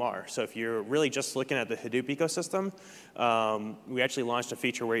on EMR. So if you're really just looking at the Hadoop ecosystem, we actually launched a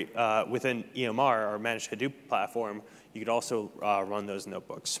feature where within EMR, our managed Hadoop platform, you could also run those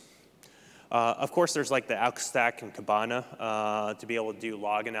notebooks. Of course, there's like the AlkStack and Kibana to be able to do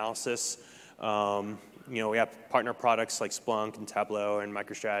log analysis. We have partner products like Splunk and Tableau and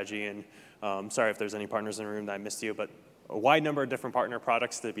MicroStrategy. And sorry if there's any partners in the room that I missed you, but a wide number of different partner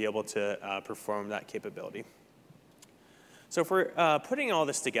products to be able to perform that capability. So if we're putting all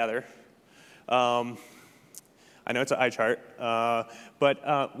this together, I know it's an eye chart,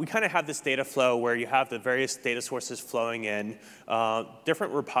 but we kind of have this data flow where you have the various data sources flowing in,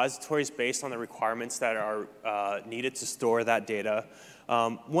 different repositories based on the requirements that are needed to store that data.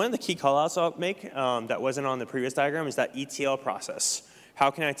 One of the key callouts I'll make that wasn't on the previous diagram is that ETL process. How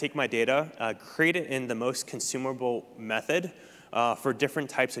can I take my data, create it in the most consumable method for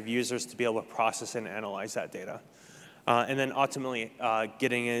different types of users to be able to process and analyze that data? And then ultimately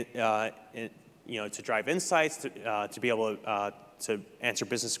getting it to drive insights, to be able to answer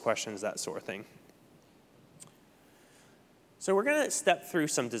business questions, that sort of thing. So we're going to step through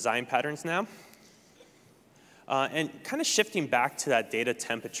some design patterns now. And kind of shifting back to that data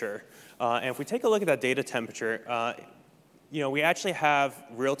temperature. And if we take a look at that data temperature, we actually have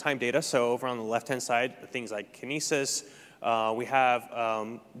real-time data. So over on the left-hand side, things like Kinesis. We have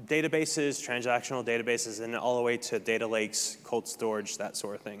databases, transactional databases, and all the way to data lakes, cold storage, that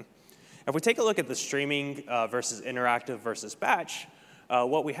sort of thing. If we take a look at the streaming versus interactive versus batch,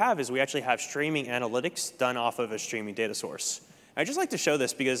 what we have is we actually have streaming analytics done off of a streaming data source. I just like to show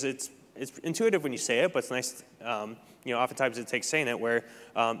this because it's intuitive when you say it, but it's nice. Oftentimes it takes saying it where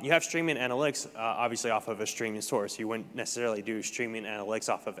you have streaming analytics obviously off of a streaming source. You wouldn't necessarily do streaming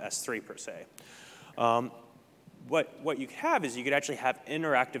analytics off of S3 per se. What you have is you could actually have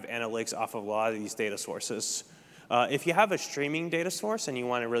interactive analytics off of a lot of these data sources. If you have a streaming data source and you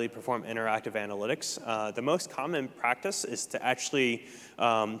want to really perform interactive analytics, the most common practice is to actually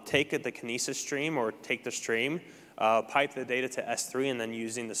take the Kinesis stream or take the stream, pipe the data to S3, and then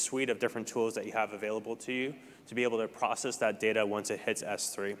using the suite of different tools that you have available to you to be able to process that data once it hits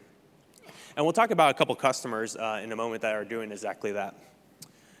S3. And we'll talk about a couple customers in a moment that are doing exactly that.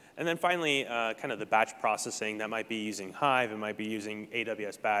 And then finally, kind of the batch processing that might be using Hive, it might be using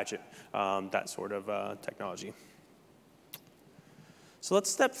AWS Batch, that sort of technology. So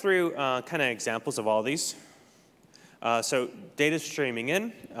let's step through kind of examples of all these. So data streaming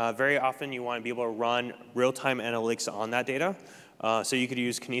in, very often you want to be able to run real-time analytics on that data. So you could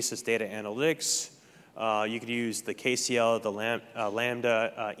use Kinesis Data Analytics. You could use the KCL, the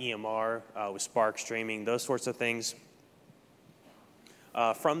Lambda, EMR with Spark streaming, those sorts of things.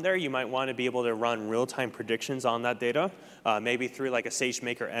 From there, you might want to be able to run real-time predictions on that data, maybe through like a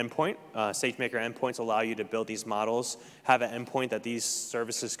SageMaker endpoint. SageMaker endpoints allow you to build these models, have an endpoint that these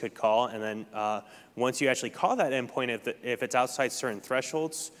services could call, and then once you actually call that endpoint, if it's outside certain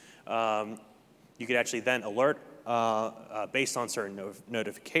thresholds, you could actually then alert based on certain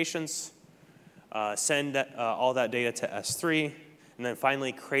notifications, send all that data to S3, and then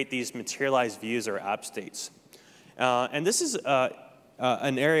finally create these materialized views or app states. And this is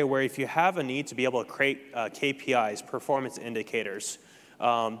an area where if you have a need to be able to create KPIs, performance indicators,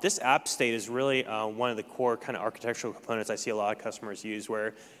 this app state is really one of the core kind of architectural components I see a lot of customers use,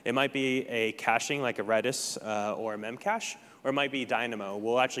 where it might be a caching like a Redis or a Memcache, or it might be Dynamo.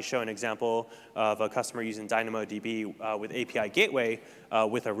 We'll actually show an example of a customer using DynamoDB with API Gateway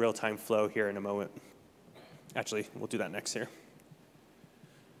with a real-time flow here in a moment. Actually, we'll do that next here.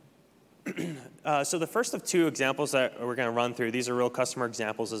 So the first of two examples that we're going to run through, these are real customer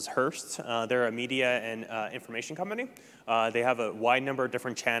examples, is Hearst. They're a media and information company. They have a wide number of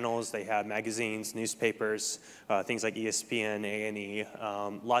different channels. They have magazines, newspapers, things like ESPN, A&E,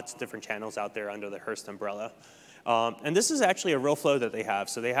 lots of different channels out there under the Hearst umbrella. And this is actually a real flow that they have.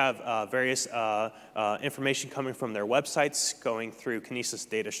 So they have various information coming from their websites going through Kinesis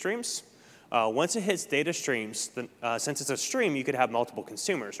data streams. Once it hits data streams, since it's a stream, you could have multiple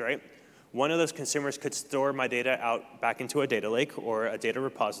consumers, right? One of those consumers could store my data out back into a data lake or a data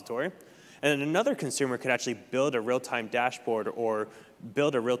repository. And then another consumer could actually build a real-time dashboard or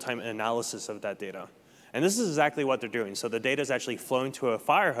build a real-time analysis of that data. And this is exactly what they're doing. So the data is actually flowing to a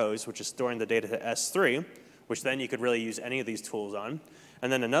Firehose, which is storing the data to S3, which then you could really use any of these tools on. And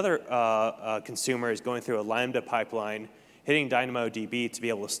then another consumer is going through a Lambda pipeline, hitting DynamoDB to be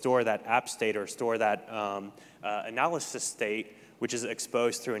able to store that app state or store that analysis state, which is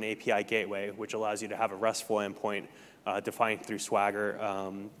exposed through an API gateway, which allows you to have a RESTful endpoint defined through Swagger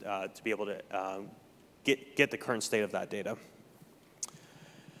to be able to get the current state of that data.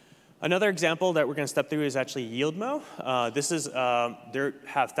 Another example that we're going to step through is actually YieldMo. This is, they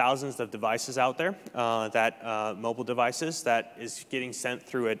have thousands of devices out there, mobile devices, that is getting sent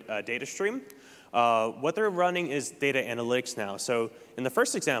through a data stream. What they're running is data analytics now. So in the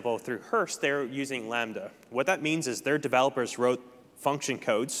first example, through Hearst, they're using Lambda. What that means is their developers wrote function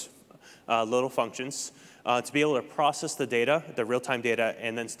codes, little functions, to be able to process the data, the real-time data,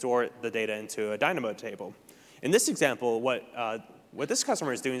 and then store the data into a Dynamo table. In this example, what this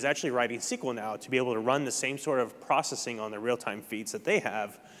customer is doing is actually writing SQL now to be able to run the same sort of processing on the real-time feeds that they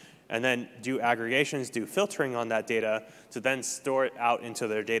have, and then do aggregations, do filtering on that data to then store it out into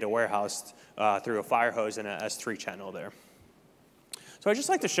their data warehouse through a Firehose and a S3 channel there. So I'd just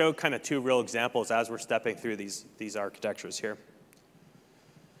like to show kind of two real examples as we're stepping through these architectures here.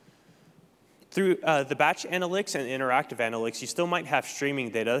 Through the batch analytics and interactive analytics, you still might have streaming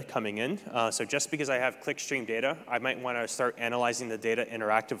data coming in. So just because I have clickstream data, I might want to start analyzing the data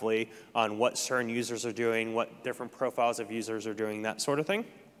interactively on what certain users are doing, what different profiles of users are doing, that sort of thing.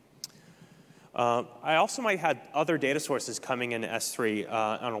 I also might have other data sources coming in S3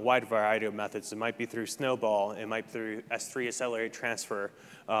 on a wide variety of methods. It might be through Snowball. It might be through S3 accelerated transfer,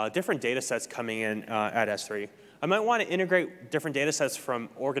 different data sets coming in at S3. I might want to integrate different data sets from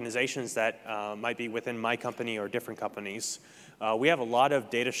organizations that might be within my company or different companies. We have a lot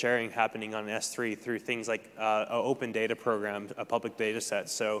of data sharing happening on S3 through things like an open data program, a public data set.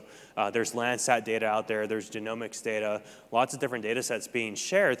 So there's Landsat data out there, there's genomics data, lots of different data sets being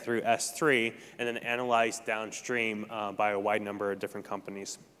shared through S3 and then analyzed downstream by a wide number of different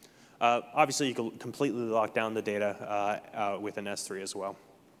companies. Obviously, you can completely lock down the data within S3 as well.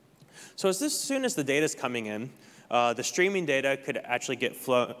 So as soon as the data is coming in, the streaming data could actually get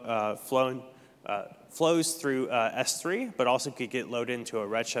flows through S3, but also could get loaded into a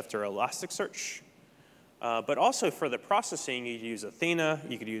Redshift or Elasticsearch. But also for the processing, you could use Athena,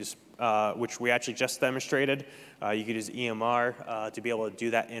 you could use, which we actually just demonstrated, you could use EMR to be able to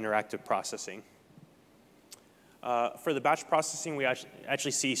do that interactive processing. For the batch processing, we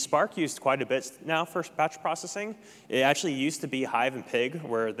actually see Spark used quite a bit now for batch processing. It actually used to be Hive and Pig,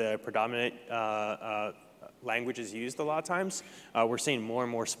 where the predominant language is used a lot of times. We're seeing more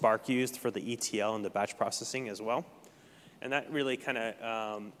and more Spark used for the ETL and the batch processing as well. And that really kind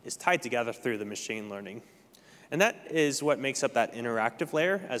of is tied together through the machine learning. And that is what makes up that interactive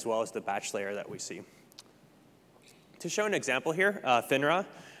layer as well as the batch layer that we see. To show an example here, FINRA.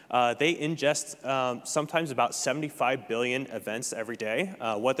 They ingest sometimes about 75 billion events every day.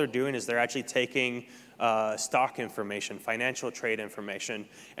 What they're doing is they're actually taking stock information, financial trade information,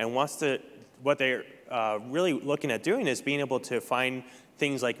 and what they're really looking at doing is being able to find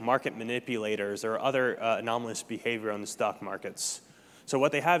things like market manipulators or other anomalous behavior on the stock markets. So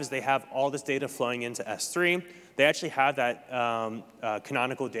what they have is they have all this data flowing into S3. They actually have that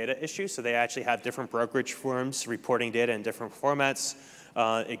canonical data issue, so they actually have different brokerage firms reporting data in different formats.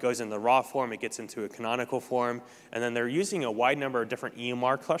 It goes in the raw form, it gets into a canonical form, and then they're using a wide number of different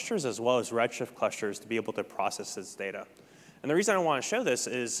EMR clusters as well as Redshift clusters to be able to process this data. And the reason I want to show this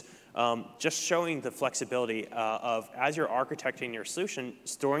is just showing the flexibility of, as you're architecting your solution,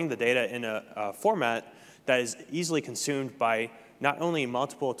 storing the data in a format that is easily consumed by not only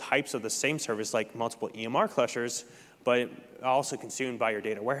multiple types of the same service, like multiple EMR clusters, but also consumed by your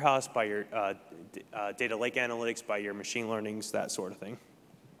data warehouse, by your data lake analytics, by your machine learnings, that sort of thing.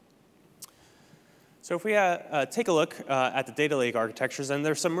 So if we take a look at the data lake architectures, and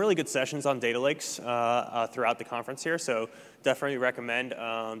there's some really good sessions on data lakes throughout the conference here, so definitely recommend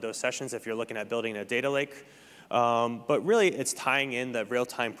those sessions if you're looking at building a data lake. But really, it's tying in the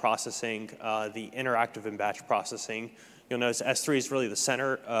real-time processing, the interactive and batch processing. You'll notice S3 is really the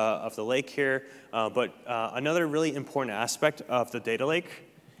center of the lake here, but another really important aspect of the data lake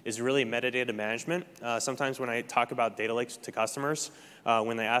is really metadata management. Sometimes when I talk about data lakes to customers,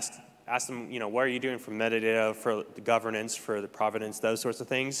 when they ask them, what are you doing for metadata, for the governance, for the provenance, those sorts of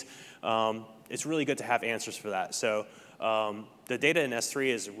things, it's really good to have answers for that. So the data in S3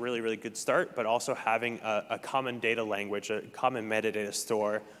 is a really, really good start, but also having a common data language, a common metadata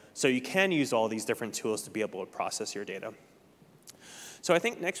store, so you can use all these different tools to be able to process your data. So I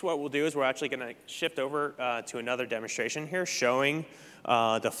think next what we'll do is we're actually going to shift over to another demonstration here showing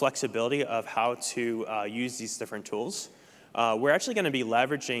the flexibility of how to use these different tools. We're actually going to be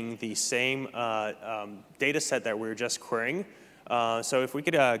leveraging the same data set that we were just querying. So if we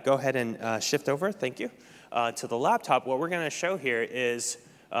could go ahead and shift over, thank you, to the laptop, what we're going to show here is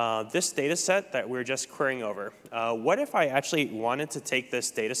this data set that we're just querying over. What if I actually wanted to take this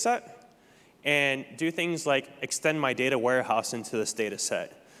data set and do things like extend my data warehouse into this data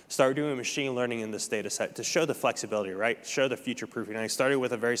set, start doing machine learning in this data set to show the flexibility, right? Show the future proofing. I started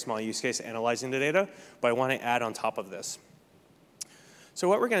with a very small use case analyzing the data, but I want to add on top of this. So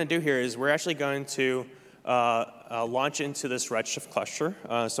what we're going to do here is we're actually going to launch into this Redshift cluster.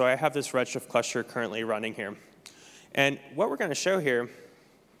 So I have this Redshift cluster currently running here. And what we're going to show here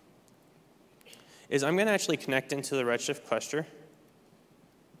is I'm going to actually connect into the Redshift cluster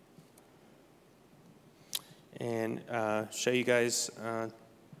and show you guys the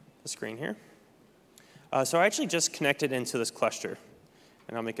screen here. So I actually just connected into this cluster,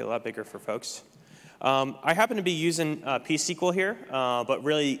 and I'll make it a lot bigger for folks. I happen to be using pSQL here, but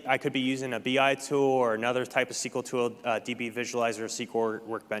really I could be using a BI tool or another type of SQL tool, DB Visualizer, SQL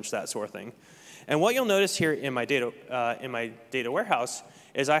Workbench, that sort of thing. And what you'll notice here in my data warehouse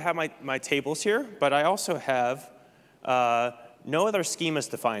is I have my tables here, but I also have no other schemas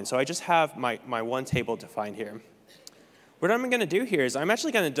defined. So I just have my one table defined here. What I'm going to do here is I'm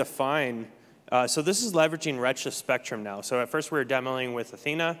actually going to define, so this is leveraging Redshift Spectrum now. So at first we were demoing with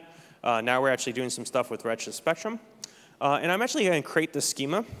Athena. Now we're actually doing some stuff with Redshift Spectrum. And I'm actually going to create this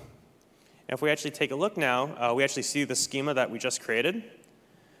schema. And if we actually take a look now, we actually see the schema that we just created.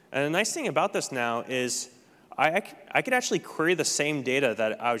 And the nice thing about this now is I could actually query the same data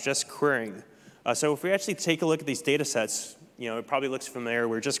that I was just querying. So if we actually take a look at these data sets, it probably looks familiar.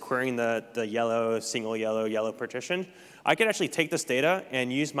 We're just querying the yellow, single yellow partition. I could actually take this data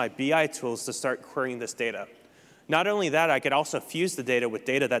and use my BI tools to start querying this data. Not only that, I could also fuse the data with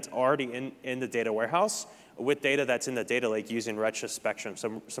data that's already in the data warehouse with data that's in the data lake using Redshift Spectrum.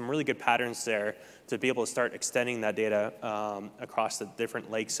 Some really good patterns there to be able to start extending that data across the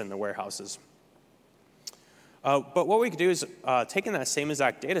different lakes and the warehouses. But what we could do is, taking that same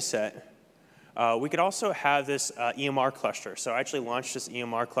exact data set, we could also have this EMR cluster. So I actually launched this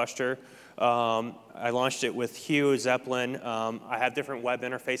EMR cluster. I launched it with Hue, Zeppelin. I have different web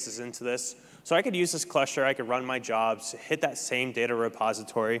interfaces into this. So I could use this cluster. I could run my jobs, hit that same data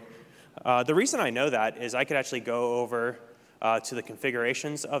repository. The reason I know that is I could actually go over to the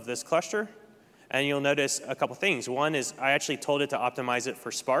configurations of this cluster. And you'll notice a couple things. One is I actually told it to optimize it for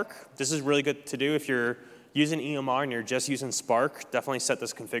Spark. This is really good to do if you're using EMR and you're just using Spark. Definitely set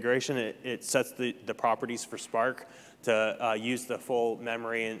this configuration. It sets the properties for Spark to use the full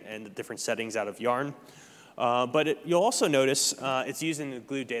memory and the different settings out of Yarn. But you'll also notice it's using the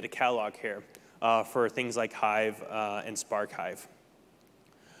Glue data catalog here for things like Hive and Spark Hive.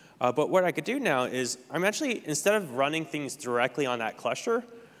 But what I could do now is I'm actually, instead of running things directly on that cluster,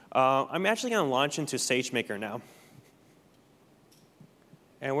 I'm actually going to launch into SageMaker now.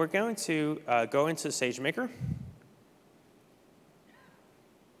 And we're going to go into SageMaker.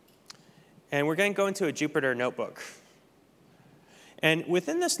 And we're going to go into a Jupyter notebook. And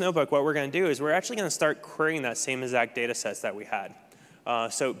within this notebook, what we're going to do is we're actually going to start querying that same exact data sets that we had.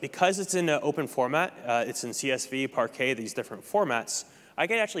 So because it's in an open format, it's in CSV, Parquet, these different formats, I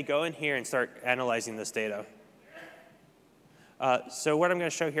can actually go in here and start analyzing this data. So what I'm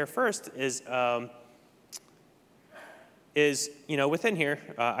going to show here first is within here,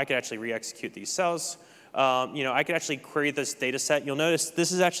 I could actually re-execute these cells. I could actually query this data set. You'll notice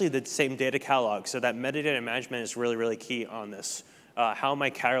this is actually the same data catalog, so that metadata management is really, really key on this. How am I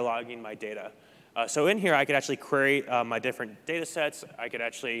cataloging my data? So in here, I could actually query my different data sets. I could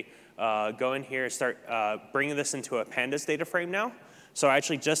actually go in here and start bringing this into a Pandas data frame now. So I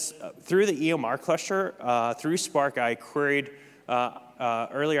actually just, through the EMR cluster, through Spark, I queried,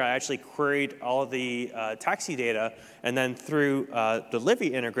 earlier I actually queried all of the taxi data, and then through the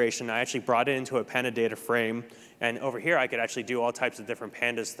Livy integration, I actually brought it into a Panda data frame. And over here, I could actually do all types of different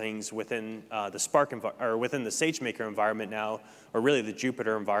Pandas things within the Spark or within the SageMaker environment now, or really the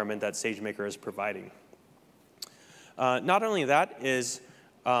Jupyter environment that SageMaker is providing. Not only that is,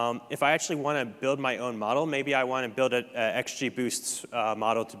 if I actually want to build my own model, maybe I want to build an XGBoost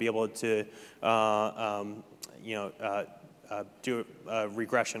model to be able to, do a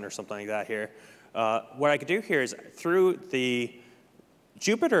regression or something like that here. What I could do here is through the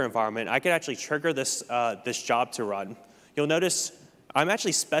Jupyter environment, I could actually trigger this, this job to run. You'll notice I'm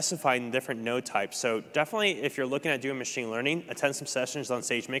actually specifying different node types. So definitely, if you're looking at doing machine learning, attend some sessions on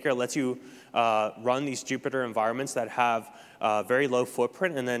SageMaker. It lets you run these Jupyter environments that have very low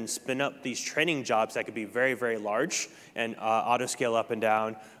footprint and then spin up these training jobs that could be very, very large and auto scale up and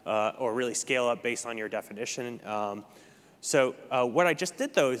down or really scale up based on your definition. So what I just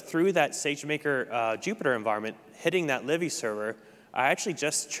did, though, through that SageMaker Jupyter environment, hitting that Livy server, I actually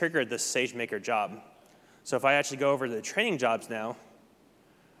just triggered this SageMaker job. So if I actually go over to the training jobs now,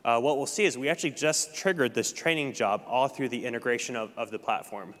 what we'll see is we actually just triggered this training job all through the integration of the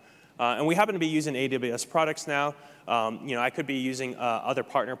platform. And we happen to be using AWS products now. I could be using other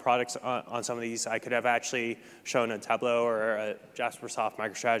partner products on some of these. I could have actually shown a Tableau or a Jaspersoft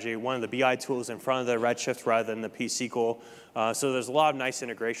MicroStrategy, one of the BI tools in front of the Redshift rather than the pSQL. So there's a lot of nice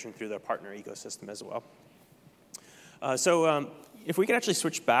integration through the partner ecosystem as well. If we could actually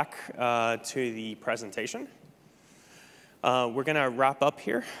switch back to the presentation. We're going to wrap up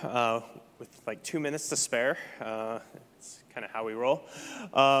here with like 2 minutes to spare. It's kind of how we roll.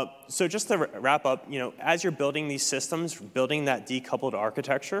 So just to wrap up, as you're building these systems, building that decoupled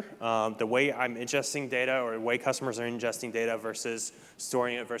architecture, the way I'm ingesting data or the way customers are ingesting data versus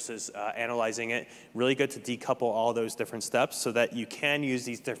storing it versus analyzing it, really good to decouple all those different steps so that you can use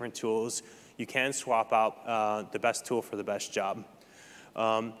these different tools. You can swap out the best tool for the best job.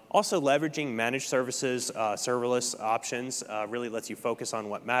 Also, leveraging managed services, serverless options really lets you focus on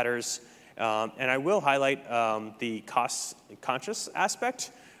what matters. And I will highlight the cost-conscious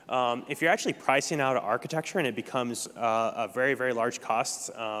aspect. If you're actually pricing out an architecture and it becomes a very, very large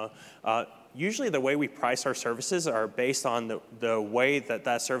cost, usually the way we price our services are based on the way that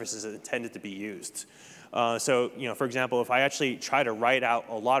that service is intended to be used. For example, if I actually try to write out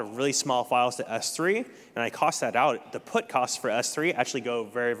a lot of really small files to S3 and I cost that out, the put costs for S3 actually go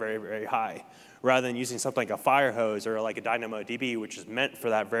very, very, very high, rather than using something like a Firehose or like a DynamoDB, which is meant for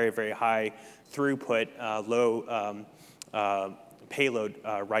that very, very high throughput, low payload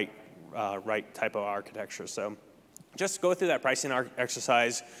write type of architecture. So just go through that pricing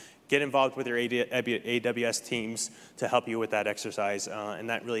exercise. Get involved with your AWS teams to help you with that exercise, and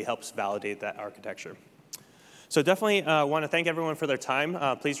that really helps validate that architecture. So definitely want to thank everyone for their time.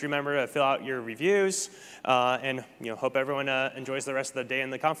 Please remember to fill out your reviews, and hope everyone enjoys the rest of the day in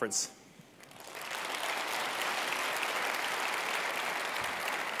the conference.